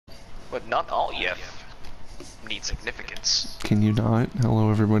But not all EF need significance. Can you not? Hello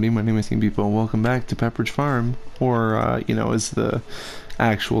everybody, my name is People, and welcome back to Peppridge Farm, or, you know, is the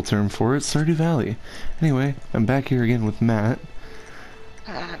actual term for it, Stardew Valley. Anyway, I'm back here again with Matt.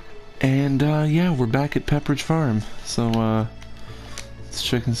 And, yeah, we're back at Peppridge Farm. So, let's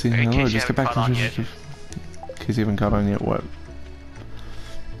check and see. Hello, just got back from... In case you haven't caught on yet, what?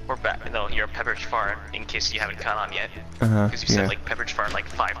 We're back. No, you're at Peppridge Farm, in case you haven't caught on yet. Because you said, like, Peppridge Farm, like,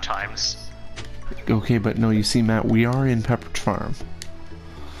 5 times. Okay, but no, you see, Matt, we are in Peppridge Farm.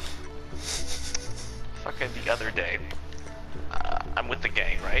 Fucking the other day, I'm with the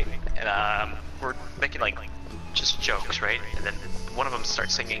gang, right? And, we're making, like, just jokes, right? And then one of them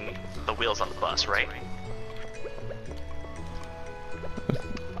starts singing The Wheels on the Bus, right?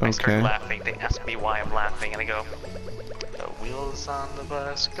 Okay. I start laughing, they ask me why I'm laughing, and I go, the wheels on the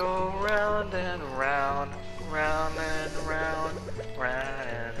bus go round and round, round and round, round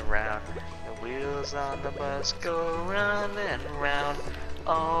and round. The wheels on the bus go round and round,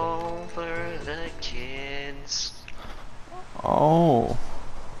 over the kids. Oh.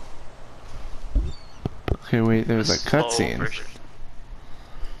 Okay, wait, there's a cutscene.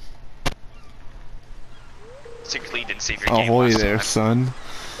 Secretly didn't save your game. Ahoy there, son.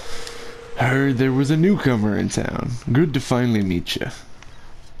 Heard there was a newcomer in town. Good to finally meet you.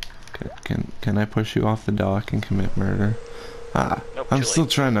 Can I push you off the dock and commit murder? Nope, I'm still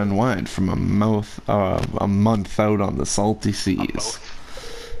trying to unwind from a month out on the salty seas.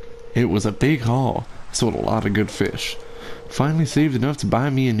 It was a big haul. I sold a lot of good fish. Finally saved enough to buy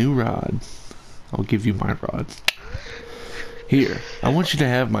me a new rod. I'll give you my rod. Here, I want you to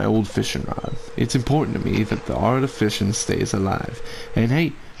have my old fishing rod. It's important to me that the art of fishing stays alive. And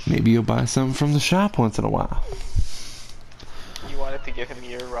hey, maybe you'll buy something from the shop once in a while. You wanted to give him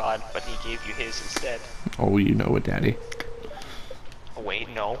your rod, but he gave you his instead. Oh, you know it, Daddy. Oh, wait,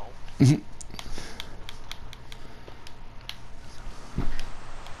 no. You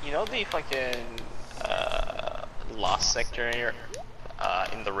know the fucking lost sector in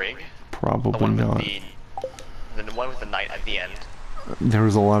the rig? Probably not. The one with the knight at the end. There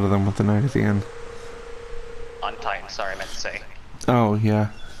was a lot of them with the knight at the end. On Titan, sorry, I meant to say. Oh, yeah.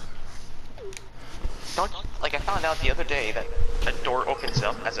 Like, I found out the other day that a door opens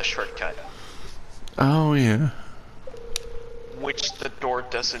up as a shortcut. Oh, yeah. Which the door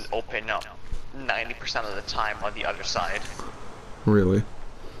doesn't open up 90% of the time on the other side. Really?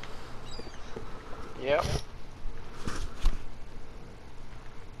 Yep.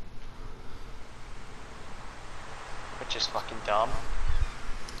 Which is fucking dumb.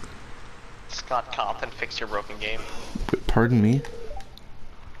 Scott Compton, fix your broken game. Pardon me?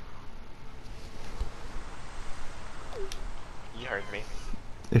 You heard me.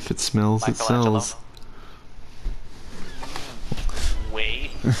 If it smells, it sells.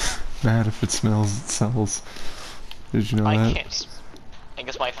 Wait. Matt, if it smells, it sells. Did you know that? I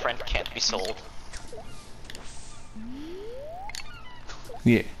guess my friend can't be sold.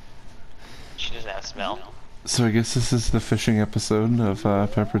 Yeah. She doesn't have smell. So I guess this is the fishing episode of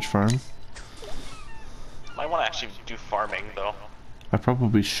Peppridge Farm. Might want to actually do farming, though. I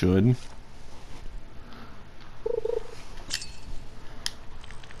probably should.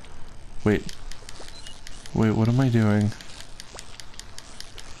 Wait, what am I doing? I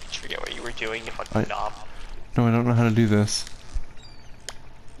forget what you were doing, you fucking knob. No, I don't know how to do this.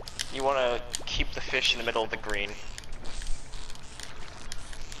 You want to keep the fish in the middle of the green.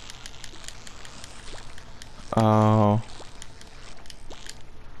 Oh.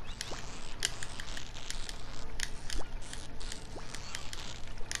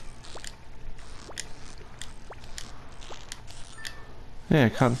 Yeah, I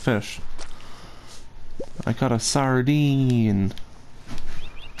caught a fish. I caught a sardine.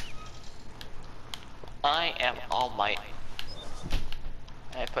 I am all might.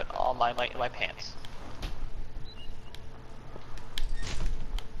 I put all my might in my pants.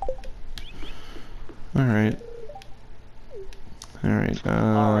 Alright. Alright,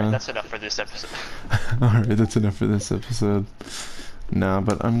 that's enough for this episode. Alright, that's enough for this episode. Nah,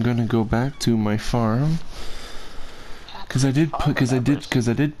 but I'm gonna go back to my farm. Cause I did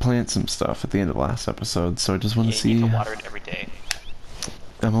plant some stuff at the end of last episode, so I just want to see. You need to water it every day.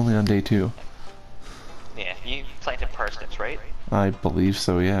 I'm only on day 2. Yeah, you planted parsnips, right? I believe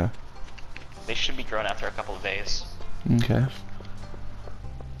so, yeah. They should be grown after a couple of days. Okay.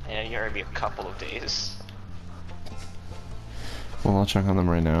 Yeah, you're gonna be a couple of days. Well, I'll check on them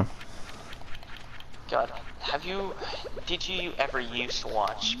right now. God, did you ever used to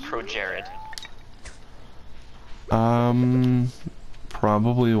watch Pro Jared?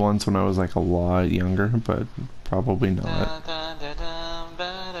 Probably once when I was like a lot younger, but probably not.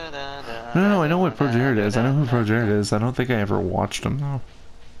 No, I know what ProJared is. I know who ProJared is. I don't think I ever watched him though.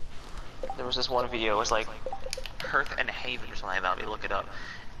 There was this one video, it was like Hearth and Haven or something about me, look it up.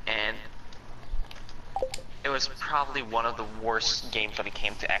 And it was probably one of the worst games when it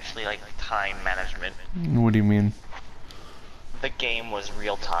came to actually like time management. What do you mean? The game was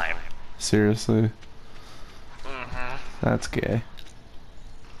real time. Seriously? Mm-hmm. That's gay.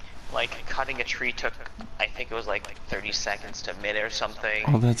 Like cutting a tree took, I think it was like 30 seconds to a minute or something.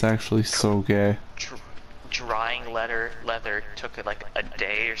 Oh, that's actually so gay. Drying leather took like a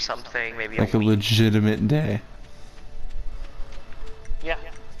day or something, maybe Like a a week. legitimate day. Yeah.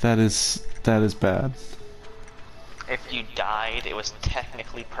 That is bad. If you died, it was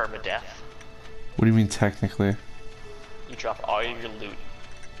technically permadeath. What do you mean technically? You drop all your loot.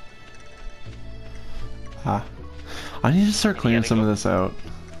 Ah. I need to start cleaning some of this out.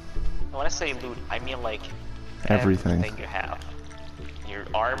 When I say loot, I mean like Everything. you have. Your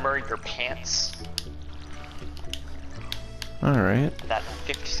armor, your pants, Alright. that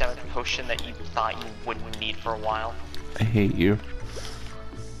 57th potion that you thought you wouldn't need for a while. I hate you.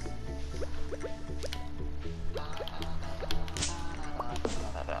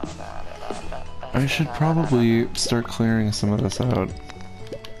 I should probably start clearing some of this out.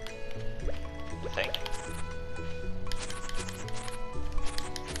 Think.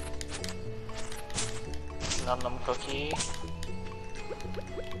 Num num cookie.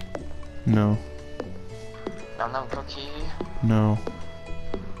 No. Num num cookie. No.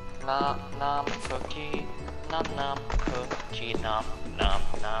 Nom nom cookie. Nom nom cookie. Nom nom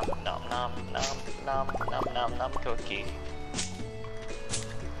nom nom nom nom nom nom nom nom cookie.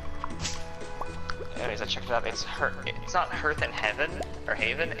 Anyways, I checked it out. It's It's not Hearth and Heaven or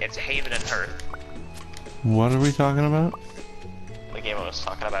Haven. It's Haven and Hearth. What are we talking about? The game I was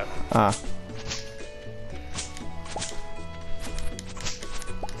talking about. Ah.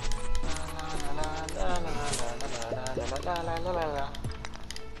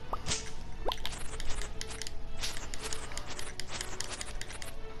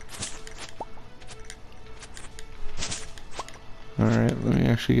 Alright, let me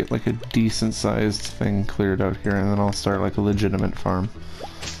actually get like a decent sized thing cleared out here and then I'll start like a legitimate farm.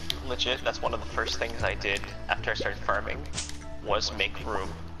 Legit, that's one of the first things I did after I started farming, was make room.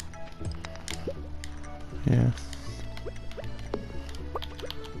 Yeah.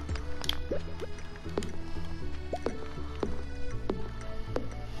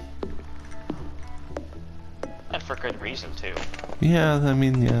 And for good reason too. Yeah, I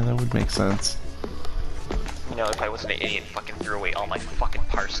mean, yeah, that would make sense. You know, if I wasn't an idiot, fucking threw away all my fucking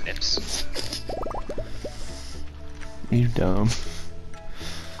parsnips. You dumb.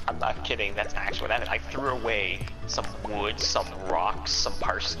 I'm not kidding, that's actually what happened. I threw away some wood, some rocks, some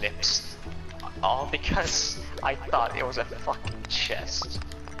parsnips. All because I thought it was a fucking chest.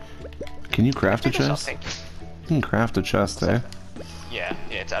 Can you craft a Think of chest? something. You can craft a chest, eh? Yeah,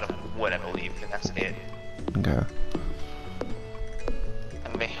 it's out of wood, I believe, and that's it. Okay.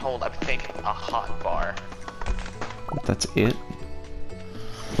 And they hold, I think, a hot bar. That's it?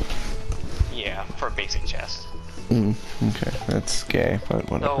 Yeah, for a basic chest. Okay, that's gay, but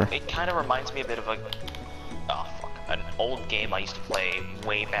whatever. So it kind of reminds me a bit of an old game I used to play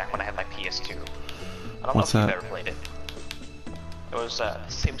way back when I had my PS2. I don't What's know if that? you've ever played it. It was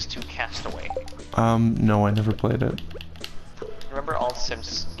Sims 2 Castaway. No, I never played it. Remember all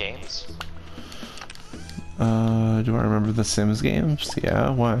Sims games? Do I remember the Sims games? Yeah,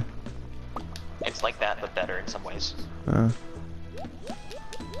 why? It's like that, but better in some ways.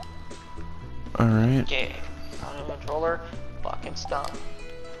 Alright. Okay, on the controller, fucking stop.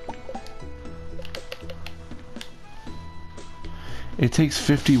 It takes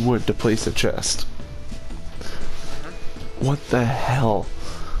 50 wood to place a chest. What the hell?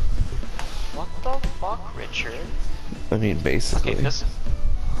 What the fuck, Richard? I mean, basically. Okay,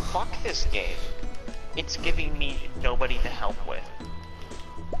 fuck this game. It's giving me nobody to help with.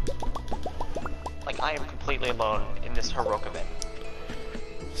 Like, I am completely alone in this heroic event.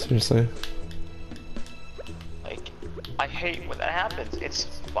 Seriously? Like, I hate when that happens. It's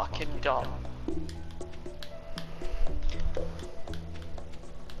fucking dumb.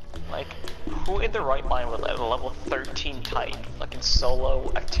 Like, who in their right mind would let a level 13 Titan fucking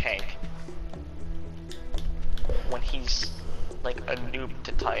solo a tank when he's like a noob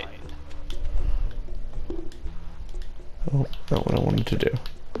to Titan? Oh, not what I wanted to do.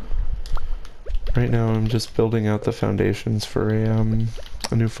 Right now I'm just building out the foundations for a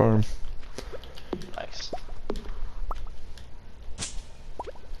new farm. Nice.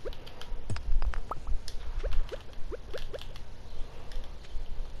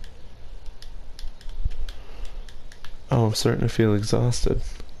 Oh, I'm starting to feel exhausted.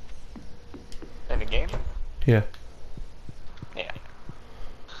 Yeah. Yeah.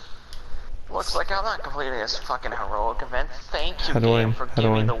 Looks like I'm not completing this fucking heroic event. Thank you, game, for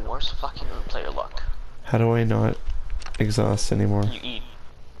giving me the worst fucking player luck. How do I not exhaust anymore? You eat.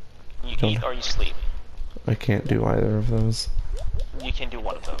 You eat or you sleep. I can't do either of those. You can do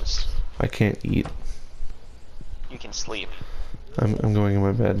one of those. I can't eat. You can sleep. I'm going in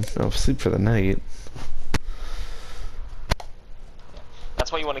my bed. I'll sleep for the night.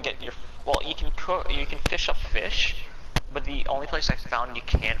 That's why you want to get your... Well, you can cook, you can fish up fish, but the only place I found you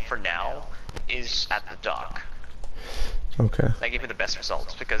can't for now is at the dock. Okay. That gave me the best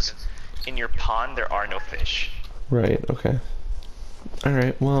results, because in your pond there are no fish. Right, okay.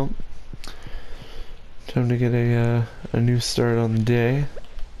 Alright, well... Time to get a new start on the day.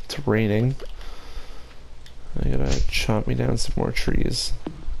 It's raining. I gotta chop me down some more trees.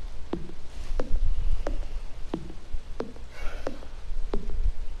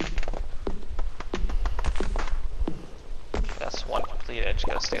 That's one complete. I just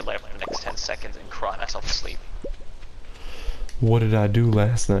gotta stay alive for the next 10 seconds and cry myself to sleep. What did I do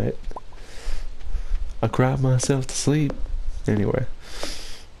last night? I cried myself to sleep. Anyway.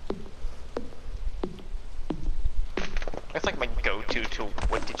 That's like my go-to to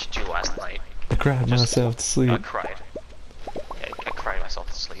what did you do last night? I cried myself to sleep. I cried. Yeah, I cried myself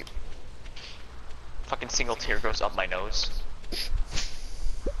to sleep. Fucking single tear goes up my nose.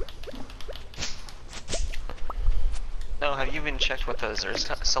 No, have you even checked what the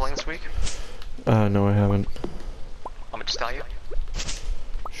Zer's selling this week? No I haven't. How much tell you?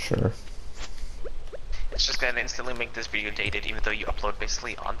 Sure. It's just gonna instantly make this video dated even though you upload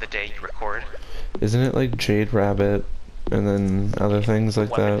basically on the day you record. Isn't it like Jade Rabbit and then other things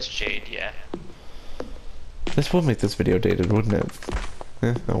like Weapon that? is Jade, yeah. This would make this video dated, wouldn't it?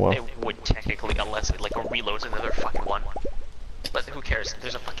 Oh well. It would technically, unless it like reloads another fucking one. But who cares?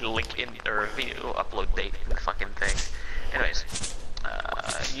 There's a fucking link in or video upload date in the fucking thing. Anyways,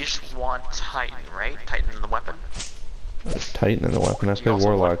 you just want Titan, right? Titan in the weapon. Titan in the weapon. I You play also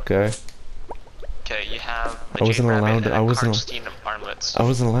Warlock guy. Okay, you have the I wasn't Jade allowed Rabbit to- and I the wasn't- Karnstein armlets. I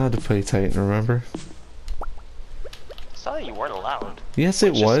wasn't allowed to play Titan, remember? It's not that you weren't allowed. Yes,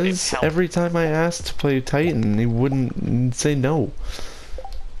 it Just- was. helped. Every time I asked to play Titan, he wouldn't say no.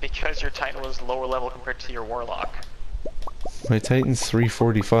 Because your Titan was lower level compared to your Warlock. My Titan's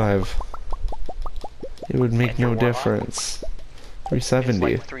 345. It would make And your no Warlock? difference. It's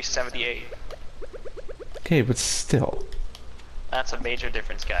 370. like 378. Okay, but still. That's a major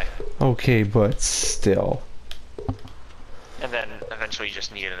difference, guy. Okay, but still. And then eventually you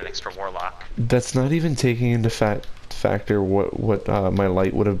just needed an extra Warlock. That's not even taking into factor what my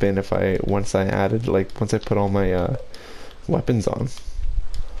light would have been if once I put all my weapons on.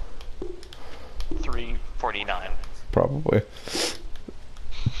 349. Probably.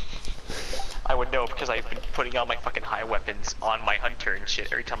 I would know because I've been putting all my fucking high weapons on my hunter and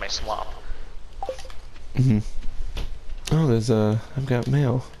shit every time I swap. Oh, I've got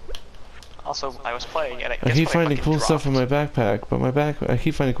mail. Also, I was playing and I keep finding cool stuff in my backpack, but I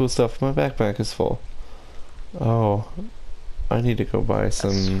keep finding cool stuff, my backpack is full. Oh, I need to go buy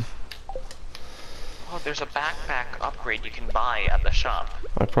some... Oh, there's a backpack upgrade you can buy at the shop.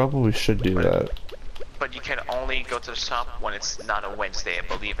 I probably should do that. But you can only go to the shop when it's not a Wednesday, I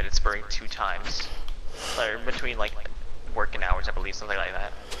believe, and it's burning 2 times. Or between, like, working hours, I believe, something like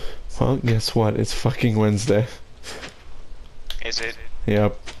that. Well, guess what? It's fucking Wednesday. Is it?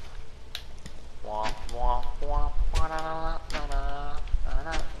 Yep.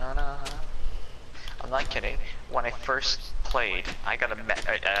 I'm not kidding. When I first played, I got a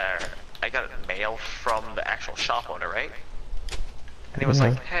mail from the actual shop owner, right? And he was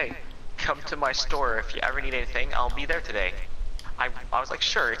like, "Hey, come to my store if you ever need anything. I'll be there today." I was like,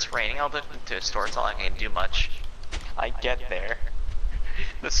 "Sure, it's raining. I'll go to the store. It's not like I can do much." I get there.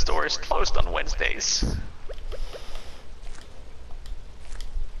 The store is closed on Wednesdays.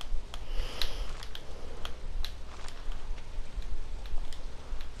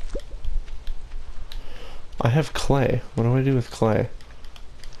 I have clay. What do I do with clay?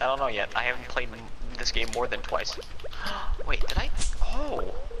 I don't know yet. I haven't played this game more than twice. Wait, did I?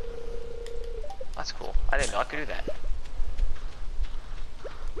 Oh! That's cool. I didn't know I could do that.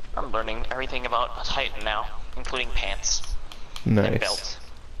 I'm learning everything about Titan now, including pants and Nice. belt.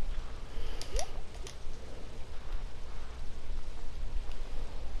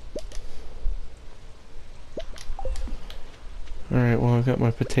 Alright, well I've got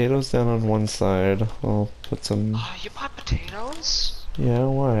my potatoes down on one side. I'll put some... Oh, you bought potatoes? Yeah,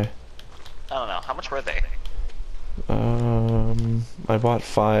 why? I don't know. How much were they? I bought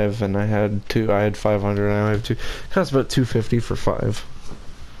 5 and I had 2. I had 500 and I have 2. It costs about 250 for 5.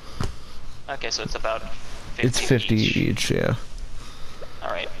 Okay, so it's about It's 50 50 each. each, yeah.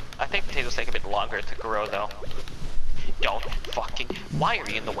 Alright. I think potatoes take a bit longer to grow, though. Don't fucking... Why are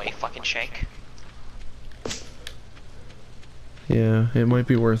you in the way, fucking Shank? Yeah, it might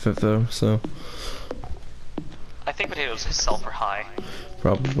be worth it though, so. I think potatoes sell for high.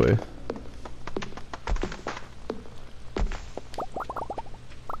 Probably.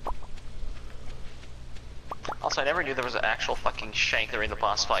 Also, I never knew there was an actual fucking Shank during the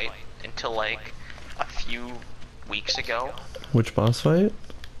boss fight until like a few weeks ago. Which boss fight?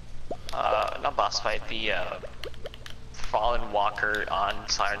 Not boss fight, the Fallen Walker on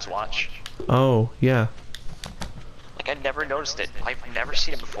Siren's Watch. Oh, yeah. Like, I never noticed it. I've never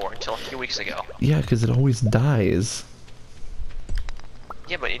seen it before until a few weeks ago. Yeah, because it always dies.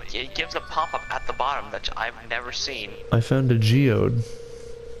 Yeah, but it gives a pop-up at the bottom that I've never seen. I found a geode.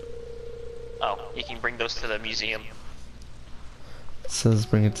 Oh, you can bring those to the museum. It says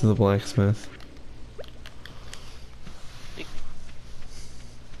bring it to the blacksmith.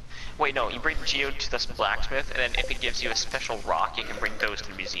 Wait, no, you bring the geode to this blacksmith, and then if it gives you a special rock, you can bring those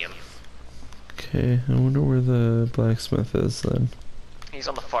to the museum. Okay, I wonder where the blacksmith is then. He's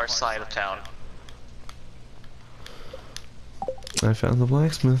on the far side of town. I found the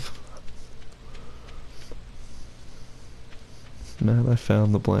blacksmith. Matt, I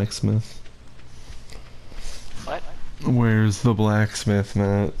found the blacksmith. What? Where's the blacksmith,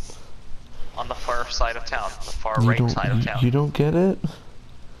 Matt? On the far side of town. The far right side of town. You don't get it?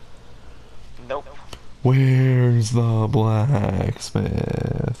 Nope. Where's the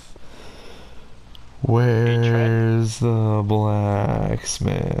blacksmith? Where's the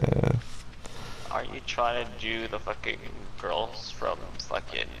blacksmith? Are you trying to do the fucking girls from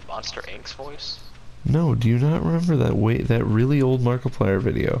fucking Monster Inc.'s voice? No, do you not remember that really old Markiplier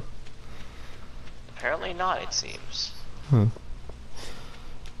video? Apparently not, it seems. Huh.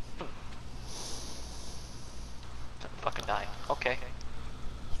 Fucking die. Okay.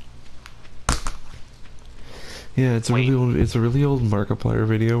 Yeah, it's a really old Markiplier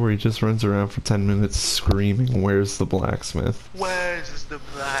video where he just runs around for 10 minutes screaming, "Where's the blacksmith?" Where's the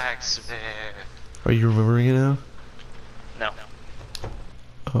blacksmith? Are you remembering it now? No.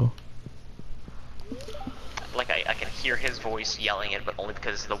 Oh. Like, I can hear his voice yelling it, but only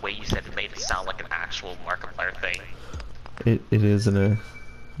because the way you said it made it sound like an actual Markiplier thing. It is an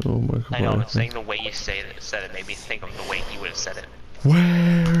Markiplier I know, I'm thing. saying the way you said it made me think of the way he would have said it.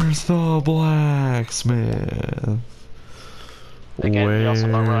 Where's the blacksmith? Again, we also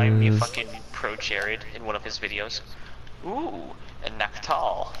remind me of fucking Pro Jared in one of his videos. Ooh, and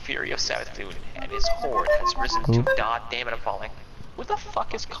Naktal, Fury of Savathun, and his horde has risen to God damn it, I'm falling. Who the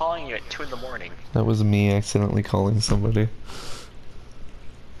fuck is calling you at 2 in the morning? That was me accidentally calling somebody.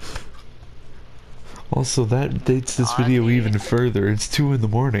 Also, that dates this video even further. It's 2 in the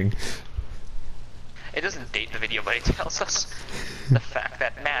morning. It doesn't date the video, but it tells us the fact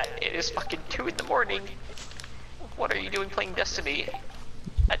that, Matt, it is fucking 2 in the morning. What are you doing playing Destiny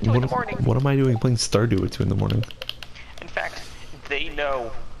at 2 in the morning? What am I doing playing Stardew at 2 in the morning? In fact, they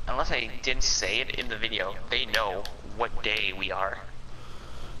know, unless I didn't say it in the video, they know what day we are.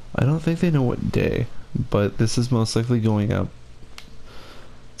 I don't think they know what day, but this is most likely going up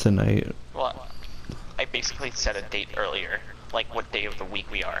tonight. Well, I basically set a date earlier, like what day of the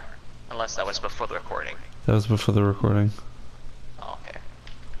week we are. Unless that was before the recording. That was before the recording. Oh, okay.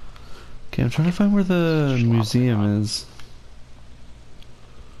 Okay, I'm trying to find where the museum is.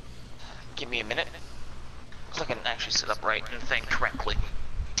 Give me a minute. So I can actually sit upright and think correctly.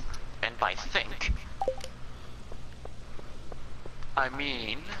 And by think, I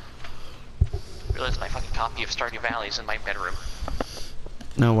mean... I realize my fucking copy of Stardew Valley is in my bedroom.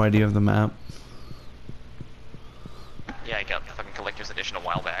 Now, why do you have the map? Yeah, I got the fucking collector's edition a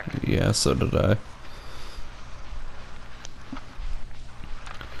while back. Yeah, so did I.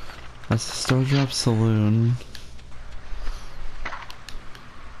 That's the Stardrop Saloon.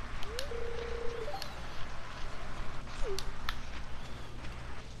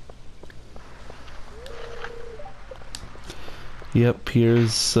 Yep,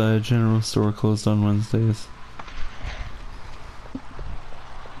 Pierre's general store closed on Wednesdays.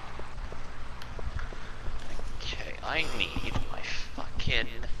 Okay, I need my fucking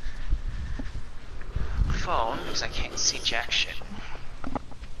phone because I can't see jack shit.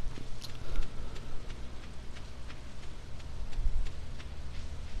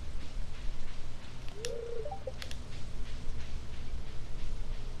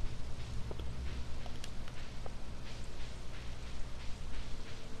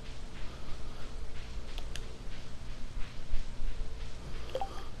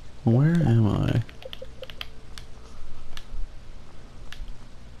 Where am I?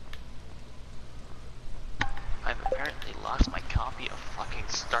 apparently lost my copy of fucking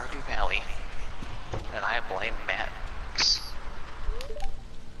Stardew Valley. And I blame Max.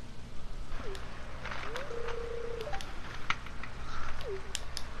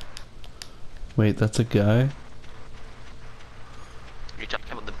 Wait, that's a guy? You're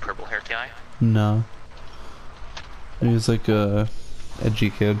talking about the purple haired guy? No. He's like a edgy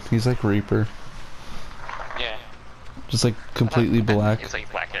kid. He's like Reaper. Yeah. Just like completely black. He's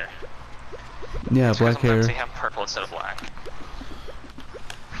like black hair. Yeah, black hair. They have purple instead of black.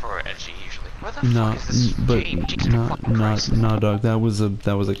 For edgy usually. Where the No, fuck is this but game? Jesus fucking Christ. no, dog. That was a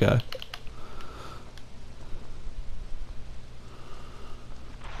guy.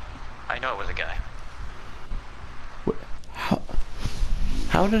 I know it was a guy. What?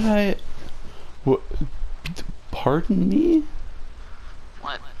 How did I? What? Pardon me?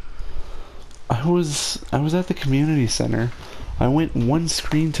 What? I was at the community center. I went one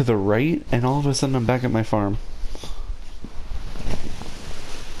screen to the right, and all of a sudden I'm back at my farm.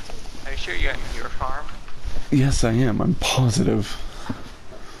 Are you sure you're at your farm? Yes, I am. I'm positive.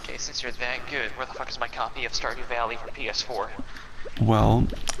 Okay, since you're that good, where the fuck is my copy of Stardew Valley for PS4? Well,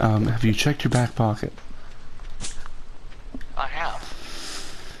 have you checked your back pocket? I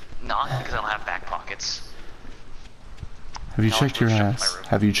have. Not because I don't have back pockets. Have you No, checked your it's shoved in ass? my room.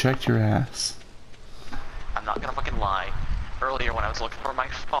 Have you checked your ass? I'm not gonna fucking lie. Earlier when I was looking for my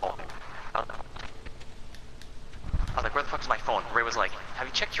phone, I was like, where the fuck is my phone? Ray was like, have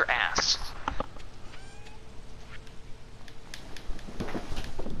you checked your ass?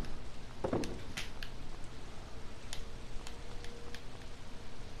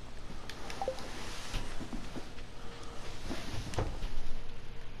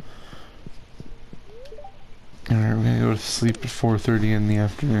 Alright, we're gonna go to sleep at 4:30 in the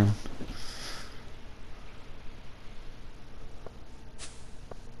afternoon.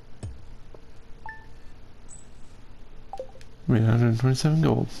 We had 127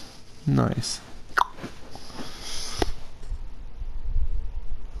 gold. Nice.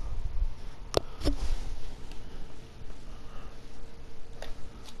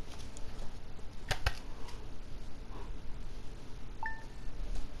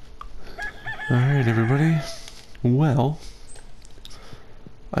 Alright, everybody. Well,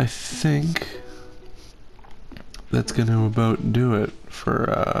 I think that's gonna about do it for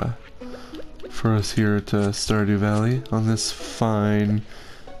us here at Stardew Valley on this fine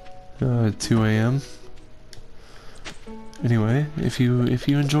 2 a.m. Anyway, if you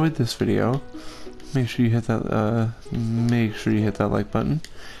enjoyed this video, make sure you hit that like button,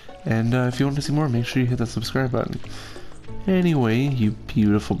 and if you want to see more, make sure you hit that subscribe button. Anyway, you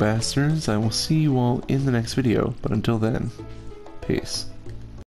beautiful bastards, I will see you all in the next video, but until then, peace.